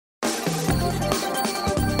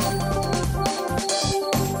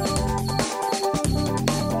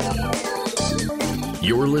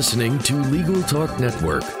You're listening to Legal Talk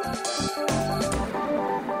Network.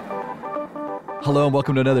 Hello and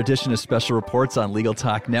welcome to another edition of Special Reports on Legal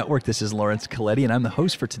Talk Network. This is Lawrence Coletti and I'm the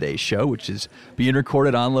host for today's show, which is being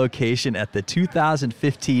recorded on location at the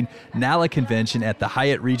 2015 NALA Convention at the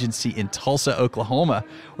Hyatt Regency in Tulsa, Oklahoma.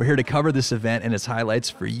 We're here to cover this event and its highlights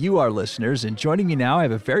for you, our listeners. And joining me now, I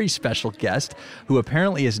have a very special guest who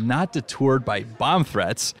apparently is not detoured by bomb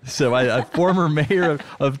threats. So a former mayor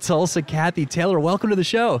of Tulsa, Kathy Taylor, welcome to the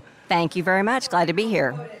show. Thank you very much. Glad to be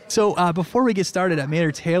here. So before we get started,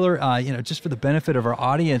 Mayor Taylor, just for the benefit of our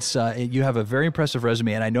audience, you have a very impressive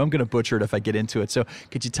resume, and I know I'm going to butcher it if I get into it. So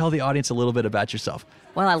could you tell the audience a little bit about yourself?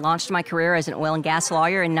 Well, I launched my career as an oil and gas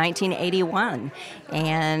lawyer in 1981,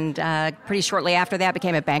 and pretty shortly after that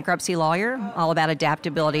became a bankruptcy lawyer, all about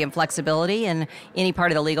adaptability and flexibility in any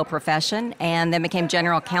part of the legal profession, and then became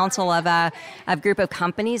general counsel of a group of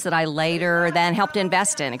companies that I later then helped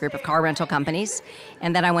invest in, a group of car rental companies,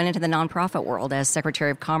 and then I went into the nonprofit world as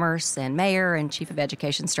Secretary of Commerce and Mayor and Chief of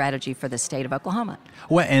Education Strategy for the state of Oklahoma.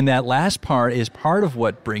 Well, and that last part is part of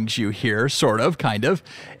what brings you here, sort of, kind of,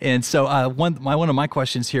 and so one of my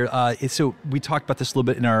questions here. So we talked about this a little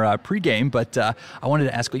bit in our pregame, but I wanted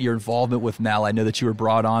to ask what your involvement with NALA. I know that you were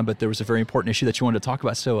brought on, but there was a very important issue that you wanted to talk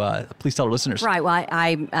about. So please tell our listeners. Right. Well,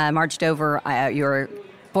 I marched over your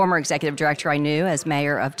former executive director I knew as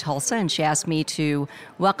mayor of Tulsa, and she asked me to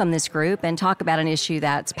welcome this group and talk about an issue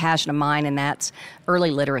that's a passion of mine, and that's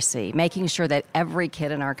early literacy, making sure that every kid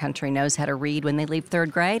in our country knows how to read when they leave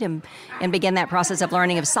third grade and begin that process of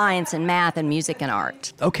learning of science and math and music and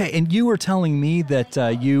art. Okay, and you were telling me that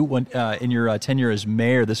in your tenure as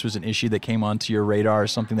mayor, this was an issue that came onto your radar,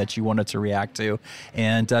 something that you wanted to react to,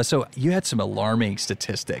 and so you had some alarming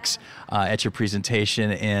statistics at your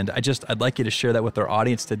presentation, and I'd like you to share that with our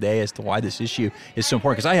audience today as to why this issue is so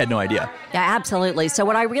important, because I had no idea. Yeah, absolutely. So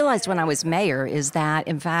what I realized when I was mayor is that,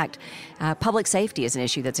 in fact, public safety is an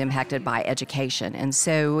issue that's impacted by education. And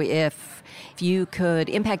so if you could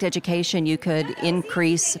impact education, you could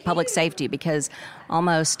increase public safety, because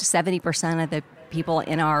almost 70% of the people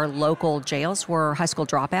in our local jails were high school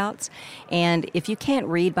dropouts. And if you can't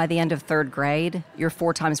read by the end of third grade, you're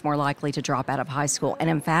 4 times more likely to drop out of high school.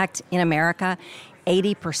 And in fact, in America,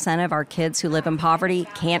 80% of our kids who live in poverty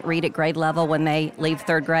can't read at grade level when they leave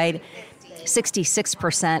third grade.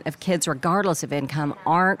 66% of kids, regardless of income,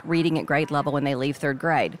 aren't reading at grade level when they leave third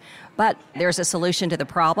grade. But there's a solution to the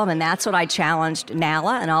problem, and that's what I challenged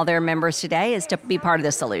NALA and all their members today, is to be part of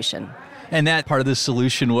the solution. And that part of the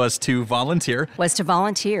solution was to volunteer. Was to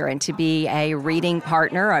volunteer and to be a reading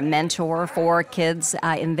partner, a mentor for kids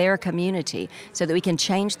in their community, so that we can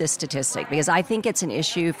change this statistic, because I think it's an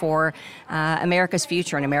issue for America's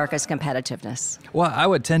future and America's competitiveness. Well, I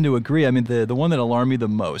would tend to agree. I mean, the one that alarmed me the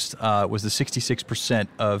most was the 66%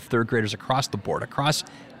 of third graders across the board, across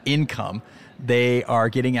income, they are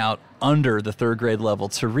getting out under the third grade level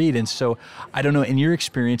to read. And so I don't know, in your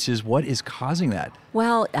experiences, what is causing that?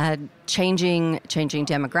 Well, changing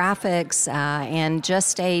demographics and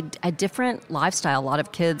just a different lifestyle. A lot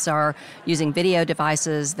of kids are using video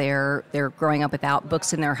devices. They're growing up without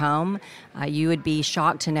books in their home. You would be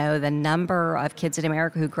shocked to know the number of kids in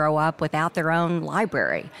America who grow up without their own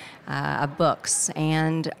library of books.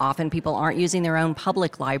 And often people aren't using their own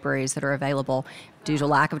public libraries that are available due to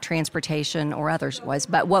lack of transportation or otherwise.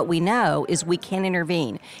 But what we know is we can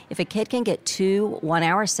intervene. If a kid can get 2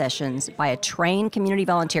 one-hour sessions by a trained community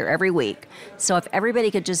volunteer every week, so if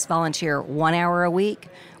everybody could just volunteer 1 hour a week,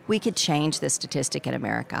 we could change the statistic in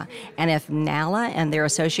America. And if NALA and their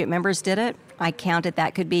associate members did it, I counted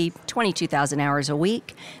that could be 22,000 hours a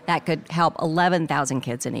week. That could help 11,000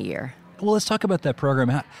 kids in a year. Well, let's talk about that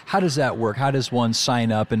program. How does that work? How does one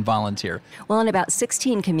sign up and volunteer? Well, in about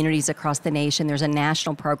 16 communities across the nation, there's a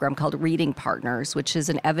national program called Reading Partners, which is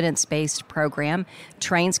an evidence-based program,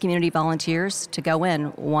 trains community volunteers to go in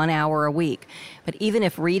 1 hour a week. But even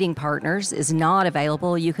if Reading Partners is not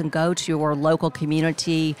available, you can go to your local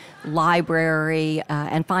community library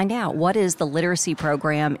and find out what is the literacy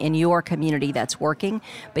program in your community that's working,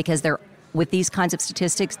 because with these kinds of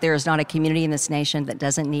statistics, there is not a community in this nation that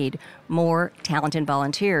doesn't need more talented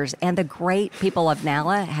volunteers. And the great people of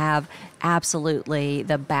NALA have absolutely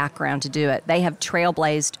the background to do it. They have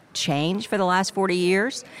trailblazed change for the last 40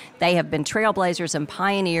 years. They have been trailblazers and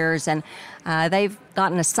pioneers, and they've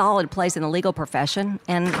gotten a solid place in the legal profession.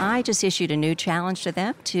 And I just issued a new challenge to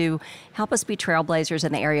them to help us be trailblazers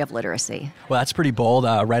in the area of literacy. Well, that's pretty bold.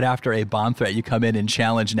 Right after a bomb threat, you come in and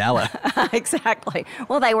challenge NALA. Exactly.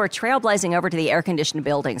 Well, they were trailblazing over to the air-conditioned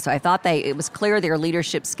building, so I thought it was clear their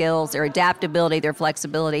leadership skills, their adaptability, their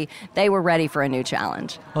flexibility, they were ready for a new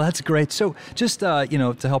challenge. Well, that's great great. So just,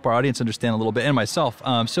 to help our audience understand a little bit, and myself,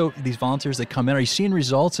 so these volunteers that come in, are you seeing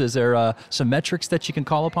results? Is there some metrics that you can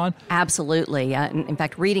call upon? Absolutely. In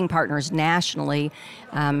fact, Reading Partners nationally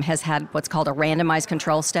has had what's called a randomized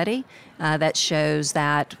control study that shows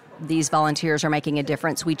that these volunteers are making a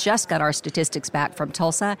difference. We just got our statistics back from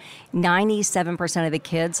Tulsa. 97% of the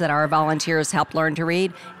kids that our volunteers helped learn to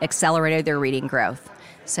read accelerated their reading growth.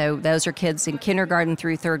 So those are kids in kindergarten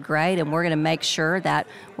through third grade, and we're going to make sure that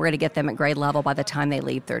we're going to get them at grade level by the time they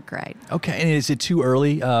leave third grade. Okay, and is it too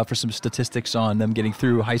early for some statistics on them getting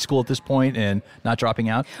through high school at this point and not dropping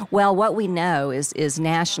out? Well, what we know is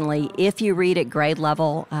nationally, if you read at grade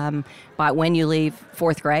level by when you leave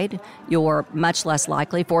fourth grade, you're much less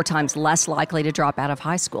likely, 4 times less likely to drop out of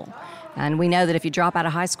high school. And we know that if you drop out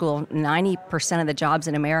of high school, 90% of the jobs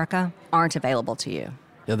in America aren't available to you.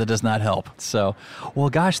 Yeah, that does not help. So, well,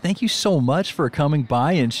 gosh, thank you so much for coming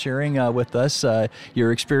by and sharing with us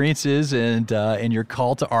your experiences and your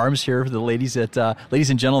call to arms here for the ladies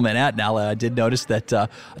and gentlemen at NALA. I did notice that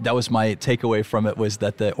that was my takeaway from it, was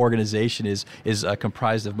that the organization is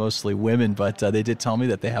comprised of mostly women, but they did tell me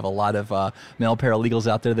that they have a lot of male paralegals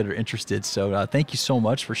out there that are interested. So thank you so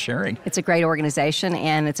much for sharing. It's a great organization,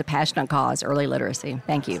 and it's a passionate cause, early literacy.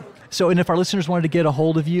 Thank you. So, and if our listeners wanted to get a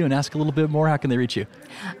hold of you and ask a little bit more, how can they reach you?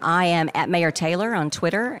 I am at Mayor Taylor on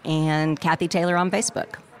Twitter and Kathy Taylor on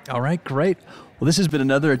Facebook. All right, great. Well, this has been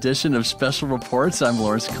another edition of Special Reports. I'm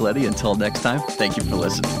Lawrence Coletti. Until next time, thank you for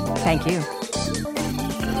listening. Thank you.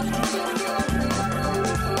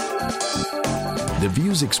 The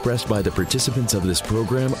views expressed by the participants of this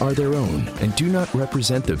program are their own and do not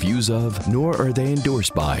represent the views of, nor are they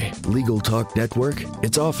endorsed by, Legal Talk Network,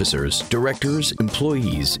 its officers, directors,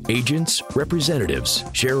 employees, agents, representatives,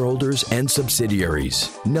 shareholders, and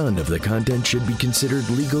subsidiaries. None of the content should be considered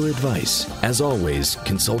legal advice. As always,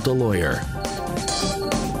 consult a lawyer.